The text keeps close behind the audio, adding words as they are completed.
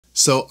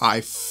So I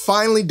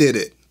finally did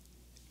it.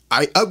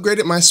 I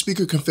upgraded my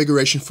speaker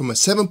configuration from a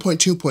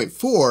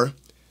 7.2.4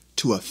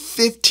 to a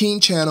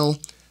 15-channel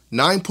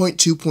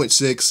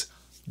 9.2.6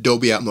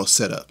 Dolby Atmos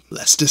setup.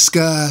 Let's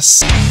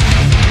discuss.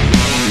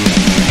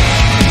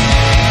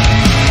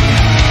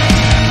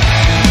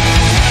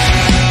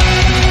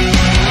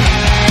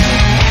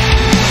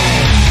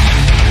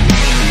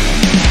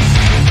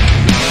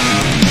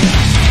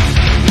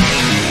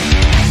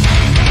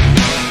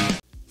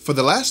 For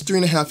the last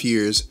 3.5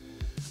 years,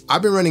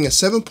 I've been running a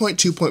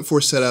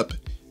 7.2.4 setup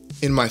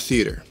in my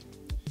theater.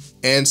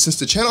 And since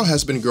the channel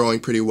has been growing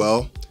pretty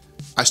well,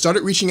 I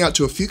started reaching out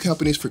to a few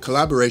companies for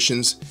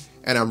collaborations,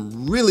 and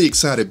I'm really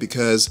excited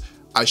because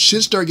I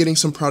should start getting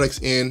some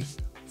products in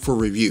for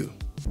review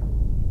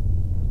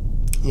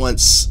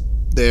once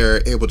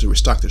they're able to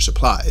restock their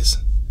supplies.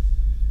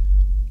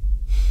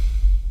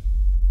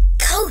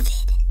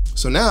 COVID.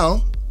 So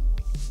now,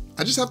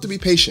 I just have to be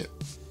patient.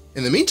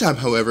 In the meantime,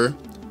 however,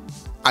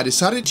 I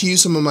decided to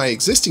use some of my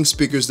existing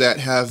speakers that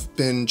have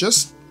been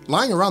just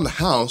lying around the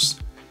house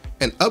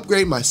and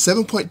upgrade my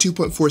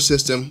 7.2.4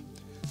 system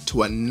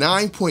to a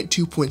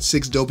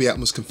 9.2.6 Dolby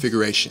Atmos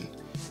configuration.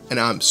 And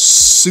I'm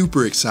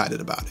super excited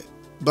about it.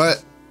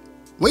 But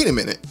wait a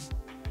minute,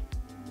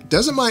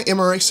 doesn't my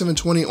MRX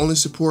 720 only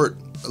support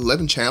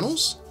 11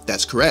 channels?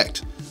 That's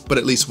correct, but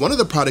at least one of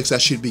the products I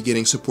should be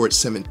getting supports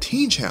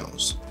 17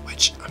 channels,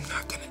 which I'm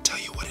not gonna tell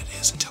you what it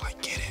is until I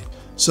get it.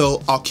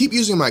 So I'll keep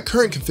using my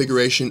current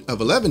configuration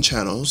of 11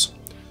 channels,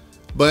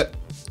 but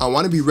I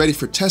want to be ready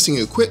for testing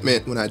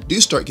equipment when I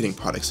do start getting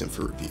products in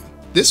for review.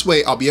 This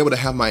way I'll be able to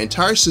have my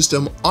entire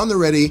system on the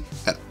ready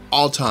at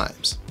all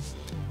times.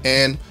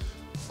 And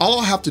all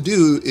I'll have to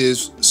do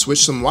is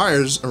switch some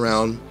wires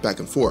around back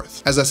and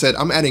forth. As I said,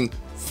 I'm adding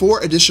 4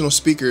 additional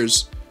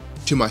speakers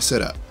to my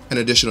setup. An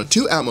additional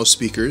 2 Atmos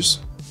speakers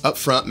up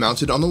front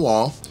mounted on the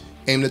wall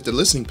aimed at the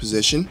listening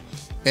position,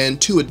 and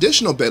 2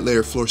 additional bed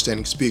layer floor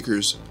standing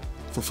speakers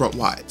for front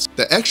wides.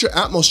 The extra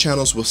Atmos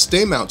channels will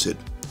stay mounted,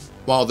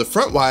 while the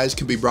front wides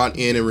can be brought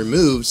in and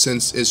removed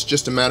since it's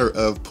just a matter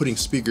of putting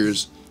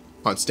speakers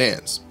on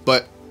stands.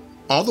 But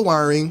all the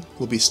wiring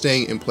will be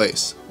staying in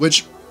place,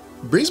 which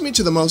brings me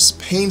to the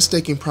most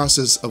painstaking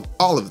process of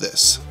all of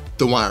this,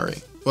 the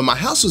wiring. When my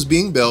house was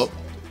being built,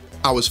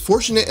 I was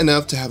fortunate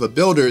enough to have a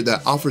builder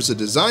that offers a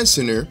design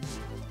center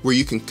where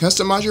you can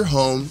customize your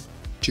home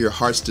to your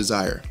heart's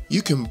desire.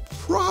 You can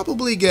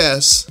probably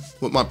guess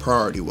what my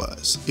priority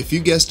was. If you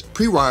guessed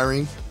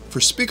pre-wiring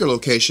for speaker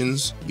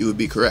locations, you would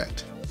be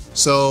correct.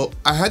 So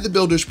I had the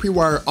builders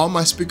pre-wire all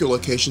my speaker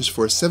locations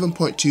for a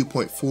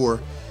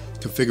 7.2.4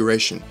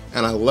 configuration,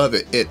 and I love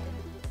it. It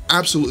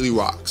absolutely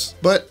rocks.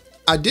 But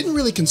I didn't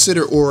really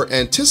consider or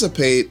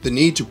anticipate the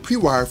need to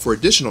pre-wire for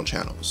additional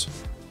channels.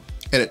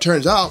 And it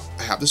turns out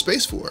I have the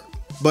space for it.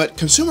 But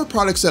consumer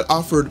products that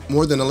offered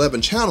more than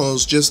 11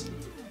 channels just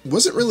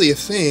wasn't really a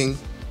thing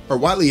or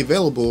widely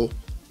available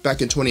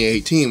back in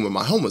 2018 when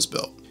my home was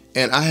built.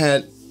 And I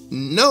had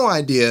no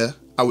idea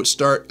I would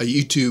start a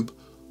YouTube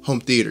home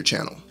theater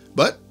channel.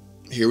 But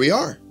here we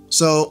are.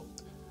 So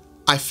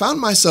I found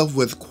myself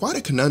with quite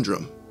a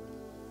conundrum.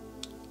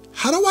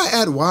 How do I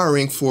add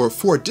wiring for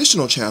 4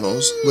 additional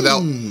channels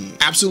without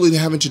absolutely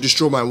having to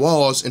destroy my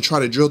walls and try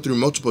to drill through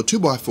multiple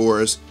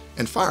 2x4s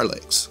and fire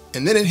lakes?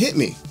 And then it hit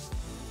me.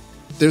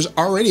 There's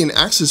already an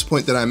access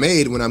point that I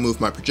made when I moved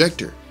my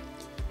projector.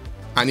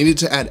 I needed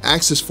to add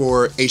access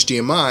for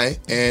HDMI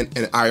and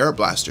an IR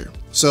blaster.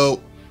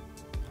 So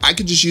I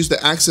could just use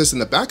the access in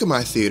the back of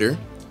my theater,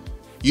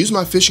 use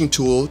my fishing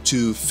tool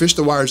to fish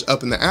the wires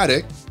up in the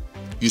attic,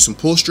 use some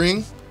pull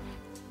string,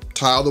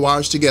 tie all the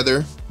wires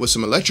together with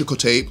some electrical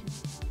tape,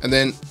 and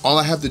then all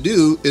I have to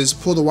do is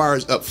pull the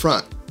wires up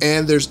front.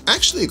 And there's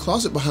actually a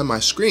closet behind my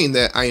screen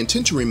that I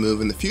intend to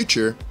remove in the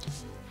future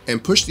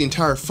and push the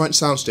entire front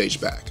soundstage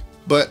back.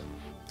 But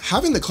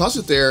having the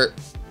closet there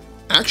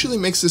actually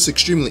makes this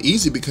extremely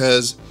easy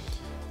because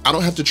I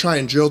don't have to try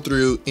and drill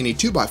through any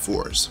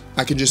 2x4s.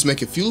 I can just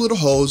make a few little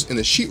holes in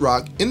the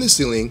sheetrock in the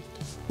ceiling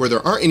where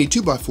there aren't any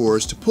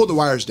 2x4s to pull the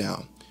wires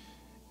down,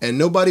 and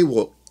nobody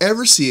will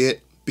ever see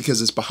it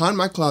because it's behind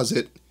my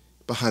closet,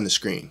 behind the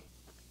screen.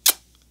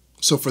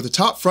 So for the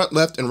top, front,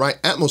 left, and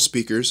right Atmos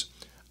speakers,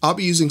 I'll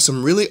be using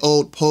some really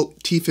old Polk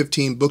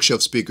T15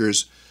 bookshelf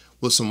speakers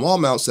with some wall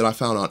mounts that I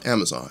found on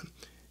Amazon,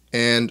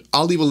 and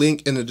I'll leave a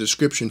link in the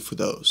description for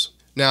those.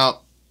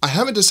 Now, I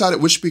haven't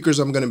decided which speakers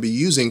I'm going to be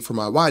using for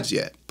my wides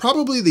yet.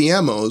 Probably the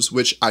Atmos,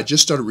 which I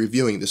just started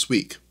reviewing this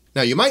week.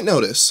 Now you might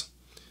notice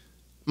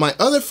my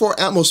other 4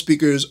 Atmos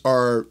speakers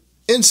are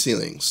in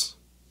ceilings,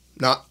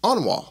 not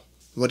on wall.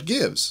 What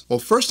gives? Well,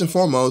 first and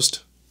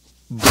foremost,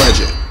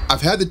 budget.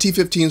 I've had the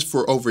T15s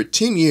for over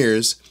 10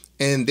 years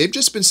and they've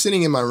just been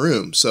sitting in my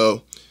room.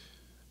 So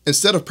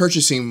instead of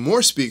purchasing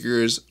more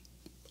speakers,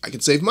 I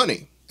can save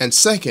money. And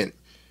second,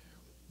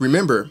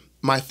 remember,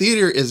 my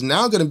theater is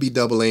now going to be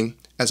doubling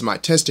as my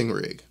testing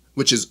rig,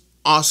 which is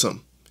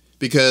awesome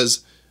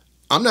because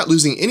I'm not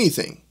losing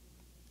anything.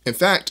 In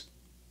fact,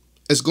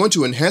 it's going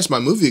to enhance my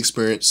movie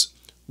experience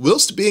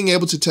whilst being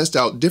able to test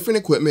out different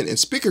equipment and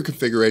speaker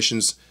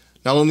configurations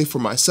not only for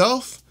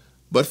myself,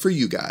 but for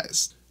you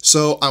guys.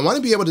 So I want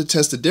to be able to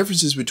test the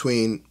differences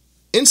between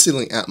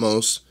in-ceiling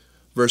Atmos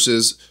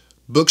versus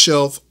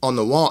bookshelf on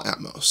the wall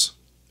Atmos.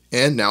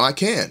 And now I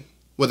can.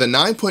 With a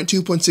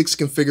 9.2.6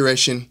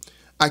 configuration,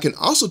 I can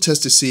also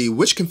test to see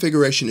which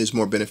configuration is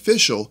more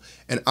beneficial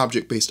in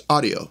object-based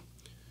audio.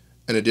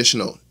 An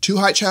additional 2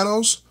 height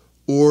channels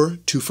or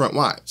 2 front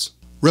wides.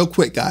 Real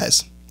quick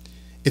guys,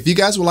 if you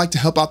guys would like to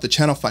help out the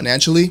channel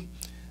financially,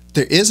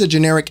 there is a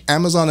generic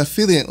Amazon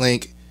affiliate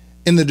link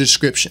in the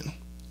description.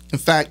 In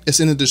fact, it's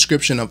in the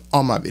description of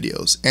all my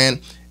videos,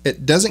 and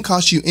it doesn't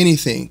cost you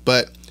anything,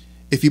 but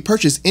if you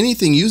purchase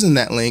anything using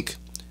that link,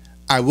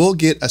 I will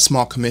get a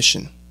small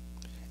commission.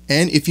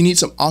 And if you need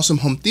some awesome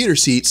home theater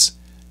seats,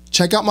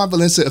 check out my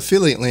Valencia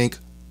affiliate link,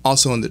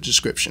 also in the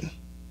description.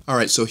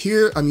 Alright, so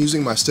here I'm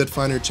using my stud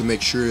finder to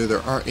make sure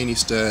there aren't any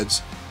studs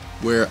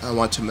where I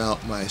want to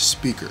mount my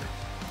speaker.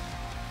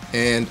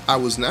 And I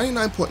was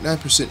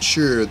 99.9%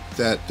 sure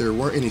that there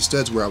weren't any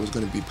studs where I was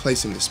going to be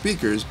placing the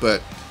speakers,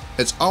 but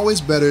it's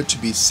always better to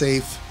be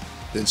safe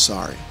than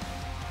sorry.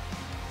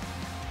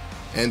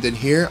 And then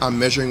here I'm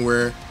measuring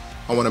where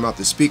I want to mount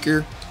the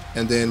speaker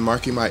and then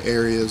marking my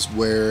areas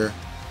where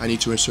I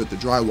need to insert the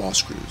drywall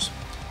screws.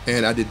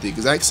 And I did the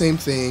exact same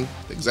thing,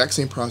 the exact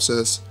same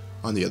process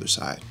on the other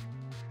side.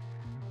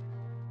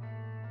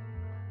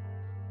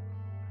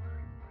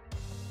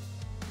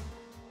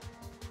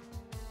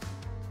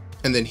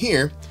 And then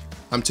here,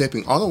 I'm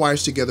taping all the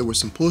wires together with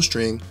some pull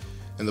string,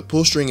 and the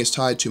pull string is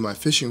tied to my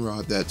fishing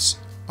rod that's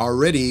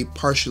already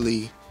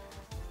partially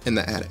in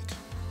the attic.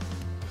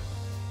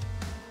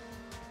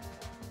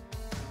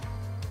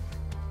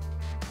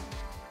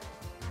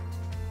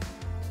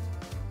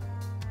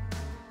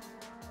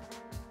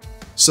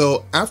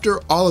 So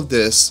after all of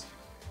this,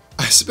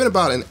 I spent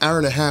about an hour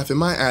and a half in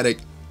my attic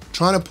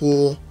trying to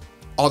pull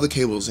all the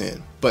cables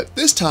in. But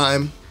this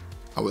time,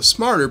 I was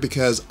smarter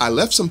because I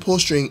left some pull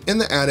string in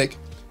the attic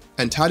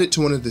and tied it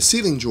to one of the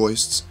ceiling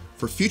joists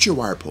for future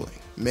wire pulling.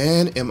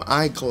 Man, am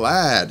I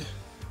glad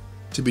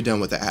to be done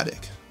with the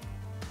attic.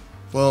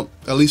 Well,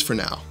 at least for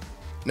now.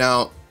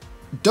 Now,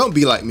 don't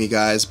be like me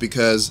guys,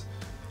 because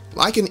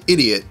like an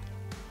idiot,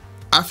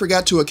 I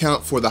forgot to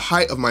account for the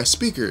height of my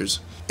speakers,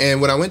 and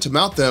when I went to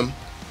mount them,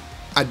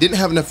 I didn't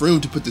have enough room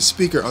to put the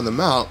speaker on the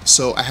mount,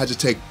 so I had to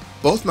take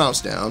both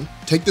mounts down,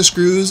 take the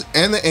screws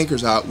and the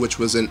anchors out, which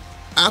was an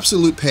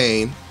absolute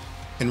pain,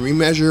 and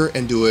remeasure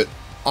and do it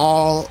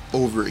all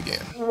over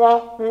again.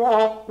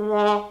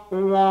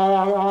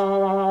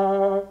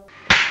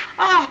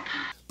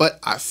 But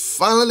I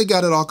finally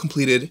got it all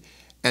completed,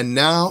 and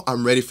now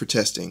I'm ready for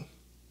testing.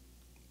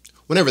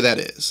 Whenever that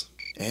is.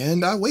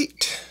 And I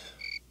wait.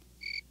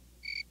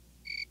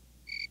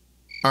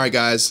 Alright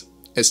guys,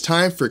 it's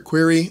time for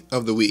query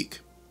of the week.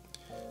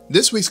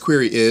 This week's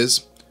query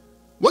is,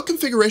 what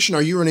configuration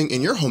are you running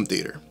in your home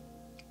theater?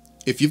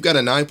 If you've got a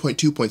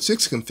 9.2.6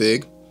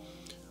 config,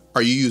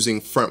 are you using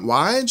front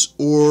wides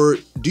or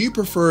do you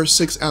prefer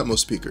 6 Atmos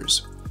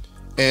speakers?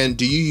 And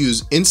do you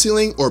use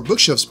in-ceiling or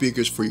bookshelf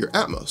speakers for your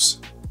Atmos?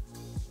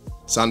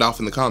 Sound off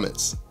in the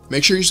comments.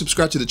 Make sure you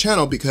subscribe to the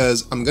channel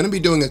because I'm going to be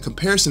doing a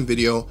comparison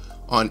video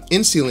on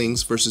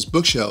in-ceilings versus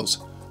bookshelves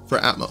for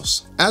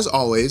Atmos. As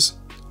always,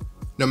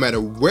 no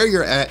matter where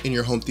you're at in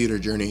your home theater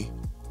journey,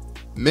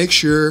 make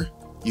sure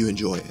you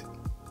enjoy it.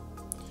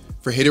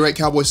 For Haterite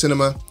Cowboy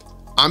Cinema,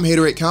 I'm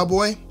Haterite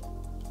Cowboy,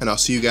 and I'll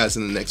see you guys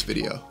in the next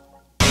video.